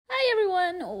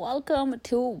everyone, welcome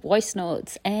to Voice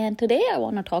Notes. And today I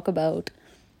want to talk about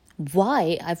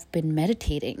why I've been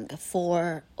meditating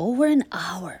for over an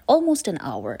hour, almost an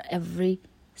hour every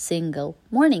single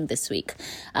morning this week.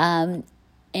 And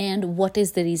what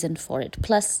is the reason for it?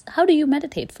 Plus, how do you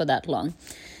meditate for that long?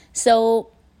 So,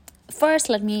 first,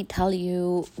 let me tell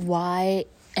you why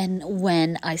and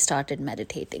when I started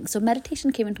meditating. So,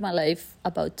 meditation came into my life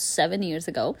about 7 years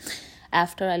ago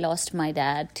after I lost my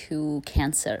dad to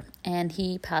cancer, and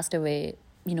he passed away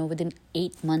within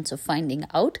 8 months of finding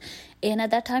out. And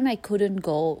at that time I couldn't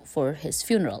go for his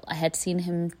funeral. I had seen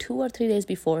him 2 or 3 days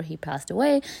before he passed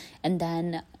away, and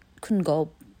then couldn't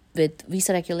go with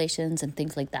visa regulations and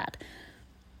things like that.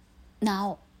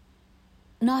 Now,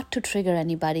 not to trigger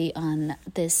anybody on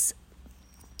this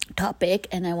topic,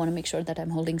 and I want to make sure that I'm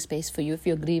holding space for you. If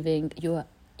you're grieving, you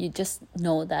just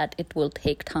know that it will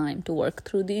take time to work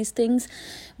through these things.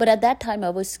 But at that time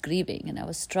I was grieving and I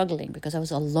was struggling because I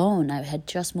was alone. I had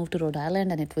just moved to Rhode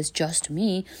Island and it was just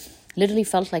me. Literally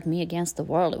felt like me against the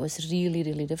world. It was really,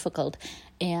 really difficult.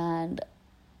 And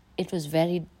it was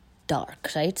very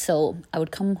dark, right? So I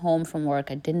would come home from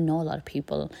work. I didn't know a lot of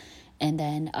people. And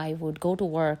then I would go to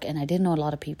work and I didn't know a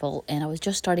lot of people. And I was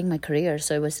just starting my career.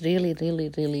 So it was really, really,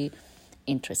 really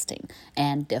interesting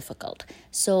and difficult.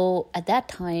 So at that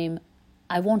time,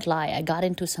 I won't lie, I got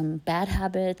into some bad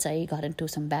habits, I got into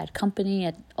some bad company,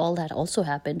 and all that also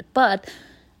happened. But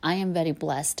I am very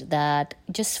blessed that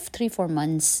just 3-4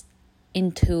 months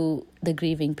into the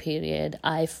grieving period,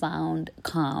 I found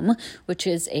Calm, which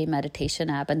is a meditation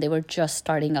app, and they were just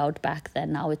starting out back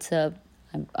then. Now it's I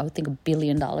would think, $1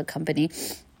 billion company.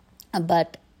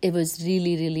 But it was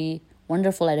really, really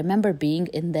wonderful. I remember being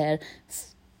in their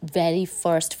very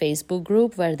first Facebook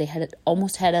group where they had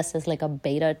almost had us as like a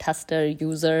beta tester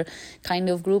user kind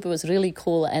of group. It was really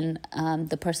cool. And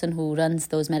the person who runs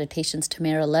those meditations,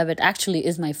 Tamara Levitt, actually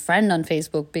is my friend on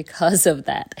Facebook because of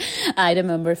that. I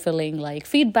remember filling like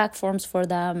feedback forms for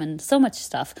them and so much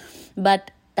stuff. But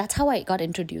that's how I got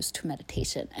introduced to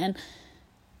meditation. And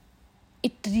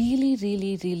it really,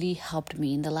 really, really helped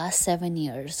me in the last 7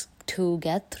 years to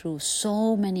get through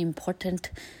so many important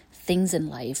things in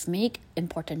life, make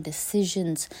important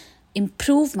decisions,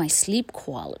 improve my sleep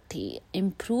quality,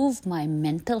 improve my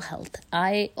mental health.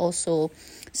 I also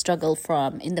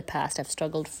in the past, I've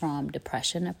struggled from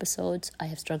depression episodes. I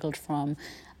have struggled from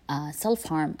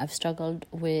self-harm. I've struggled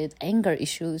with anger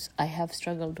issues. I have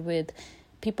struggled with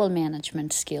people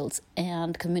management skills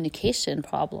and communication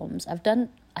problems.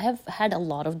 I have had a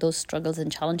lot of those struggles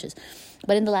and challenges.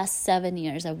 But in the last 7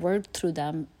 years, I've worked through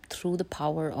them through the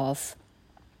power of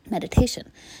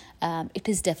meditation. It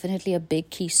is definitely a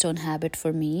big keystone habit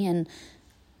for me, and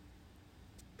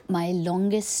my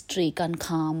longest streak on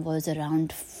Calm was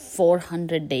around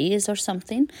 400 days or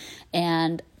something,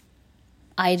 and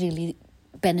I really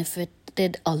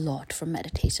benefited a lot from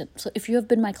meditation. So if you have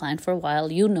been my client for a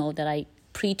while, you know that I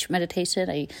preach meditation.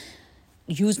 I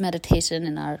use meditation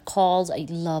in our calls. I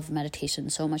love meditation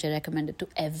so much. I recommend it to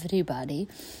everybody.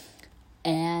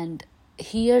 And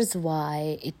here's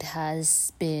why it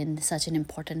has been such an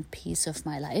important piece of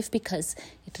my life, because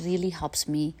it really helps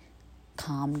me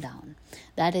calm down.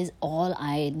 That is all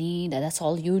I need. That's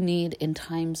all you need in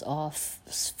times of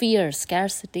fear,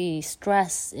 scarcity,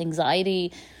 stress,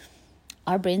 anxiety.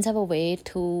 Our brains have a way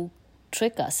to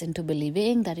trick us into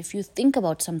believing that if you think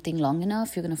about something long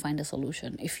enough, you're going to find a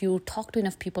solution. If you talk to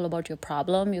enough people about your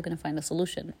problem, you're going to find a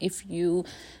solution. If you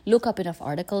look up enough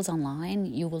articles online,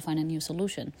 you will find a new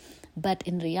solution. But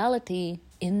in reality,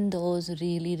 in those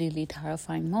really, really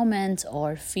terrifying moments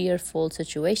or fearful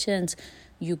situations,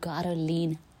 you got to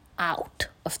lean out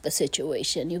of the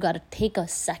situation. You got to take a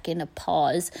second, a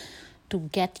pause, to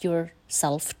get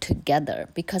yourself together,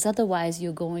 because otherwise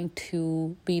you're going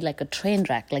to be like a train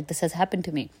wreck. Like this has happened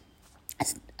to me.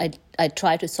 I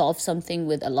try to solve something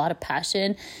with a lot of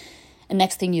passion, and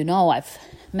next thing you know, I've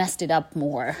messed it up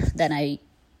more than I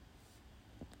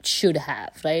should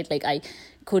have, right? Like I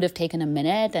could have taken a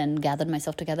minute and gathered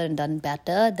myself together and done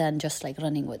better than just like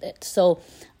running with it. So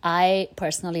I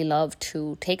personally love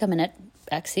to take a minute,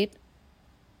 backseat,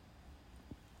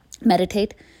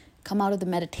 meditate, come out of the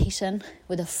meditation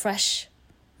with a fresh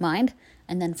mind,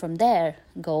 and then from there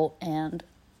go and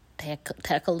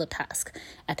tackle the task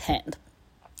at hand.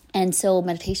 And so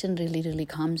meditation really, really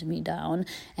calms me down,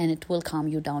 and it will calm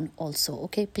you down also.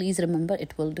 Okay, please remember,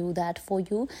 it will do that for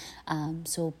you.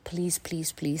 So please,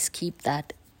 please, please keep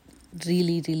that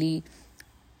really, really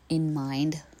in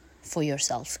mind for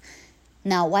yourself.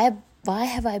 Now, why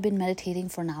have I been meditating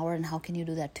for an hour, and how can you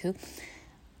do that too?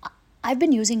 I've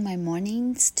been using my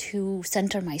mornings to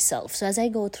center myself. So as I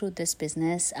go through this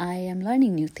business, I am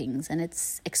learning new things, and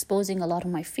it's exposing a lot of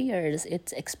my fears.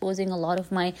 It's exposing a lot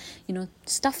of my,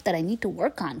 stuff that I need to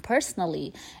work on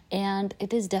personally. And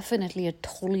it is definitely a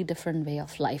totally different way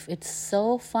of life. It's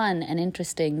so fun and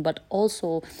interesting, but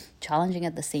also challenging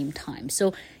at the same time.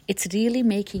 So it's really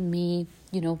making me,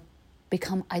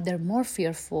 become either more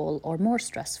fearful or more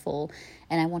stressful,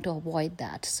 and I want to avoid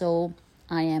that. So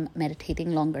I am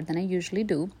meditating longer than I usually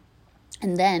do.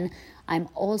 And then I'm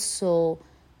also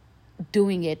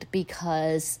doing it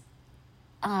because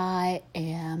I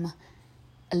am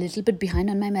a little bit behind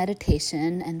on my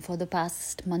meditation. And for the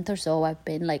past month or so, I've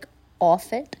been like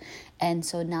off it. And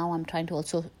so now I'm trying to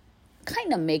also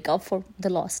kind of make up for the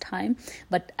lost time.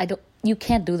 But you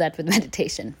can't do that with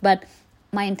meditation. But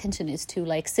my intention is to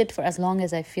like sit for as long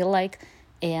as I feel like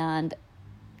and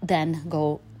then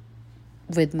go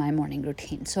with my morning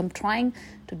routine. So I'm trying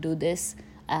to do this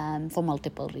for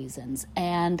multiple reasons.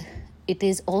 And it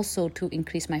is also to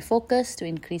increase my focus, to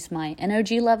increase my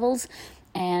energy levels,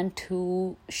 and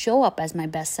to show up as my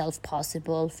best self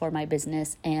possible for my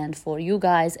business and for you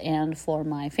guys and for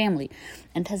my family.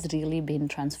 And it has really been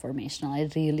transformational. I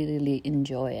really, really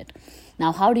enjoy it.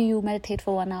 Now, how do you meditate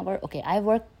for 1 hour? Okay,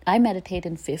 I meditate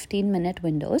in 15-minute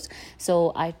windows.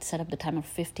 So I set up the timer for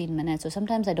 15 minutes. So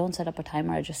sometimes I don't set up a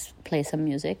timer, I just play some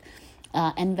music.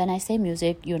 And when I say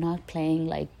music, you're not playing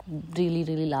like really,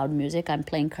 really loud music. I'm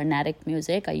playing Carnatic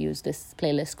music. I use this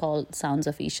playlist called Sounds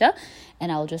of Isha, and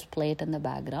I'll just play it in the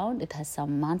background. It has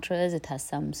some mantras, it has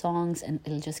some songs, and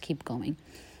it'll just keep going.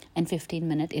 And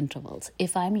 15-minute intervals.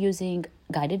 If I'm using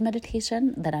guided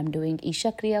meditation, then I'm doing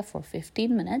Isha Kriya for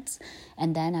 15 minutes,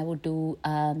 and then I would do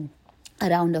a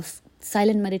round of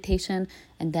silent meditation,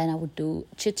 and then I would do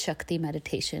Chit Shakti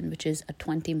meditation, which is a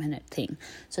 20-minute thing.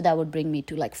 So that would bring me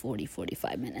to like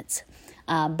 45 minutes.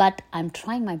 But I'm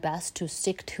trying my best to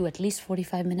stick to at least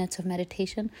 45 minutes of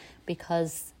meditation,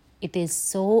 because it is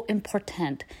so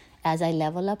important as I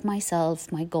level up myself,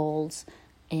 my goals,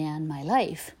 and my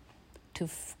life to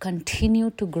continue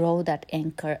to grow that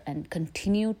anchor and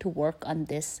continue to work on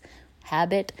this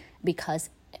habit, because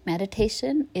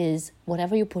meditation is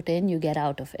whatever you put in, you get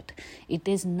out of it. It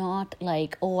is not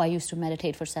like, oh, I used to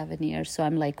meditate for 7 years, so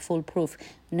I'm like foolproof.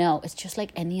 No, it's just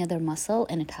like any other muscle,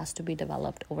 and it has to be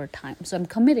developed over time. So I'm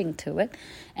committing to it,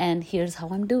 and here's how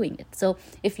I'm doing it. So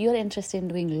if you're interested in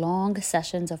doing long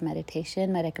sessions of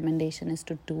meditation, my recommendation is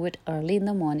to do it early in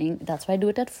the morning. That's why I do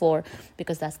it at 4,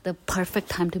 because that's the perfect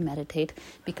time to meditate,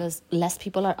 because less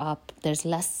people are up. There's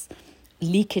less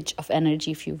leakage of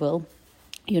energy, if you will.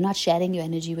 You're not sharing your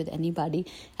energy with anybody.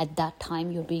 At that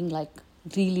time, you're being like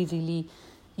really, really,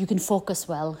 you can focus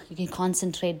well, you can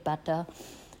concentrate better.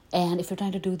 And if you're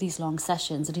trying to do these long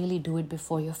sessions, really do it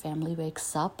before your family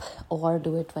wakes up, or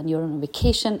do it when you're on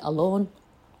vacation alone.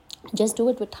 Just do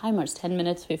it with timers, 10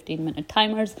 minutes, 15-minute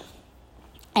timers,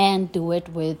 and do it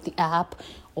with the app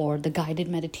or the guided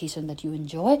meditation that you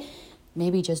enjoy.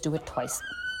 Maybe just do it twice.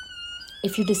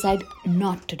 If you decide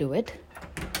not to do it,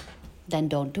 then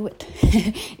don't do it.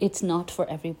 It's not for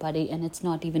everybody, and it's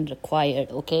not even required,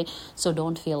 okay? So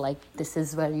don't feel like this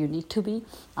is where you need to be.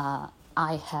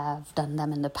 I have done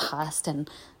them in the past and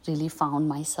really found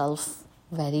myself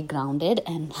very grounded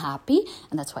and happy,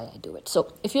 and that's why I do it.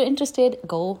 So if you're interested,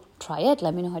 go try it.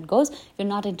 Let me know how it goes. If you're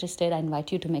not interested, I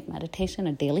invite you to make meditation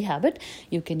a daily habit.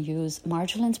 You can use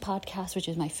Marjolin's podcast, which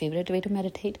is my favorite way to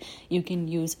meditate. You can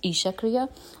use Isha Kriya,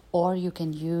 or you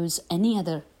can use any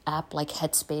other app like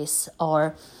Headspace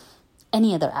or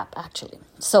any other app actually.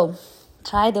 So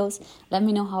try those. Let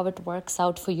me know how it works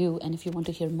out for you. And if you want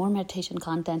to hear more meditation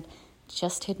content,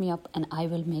 just hit me up and I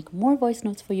will make more voice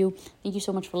notes for you. Thank you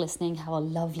so much for listening. Have a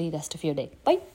lovely rest of your day. Bye.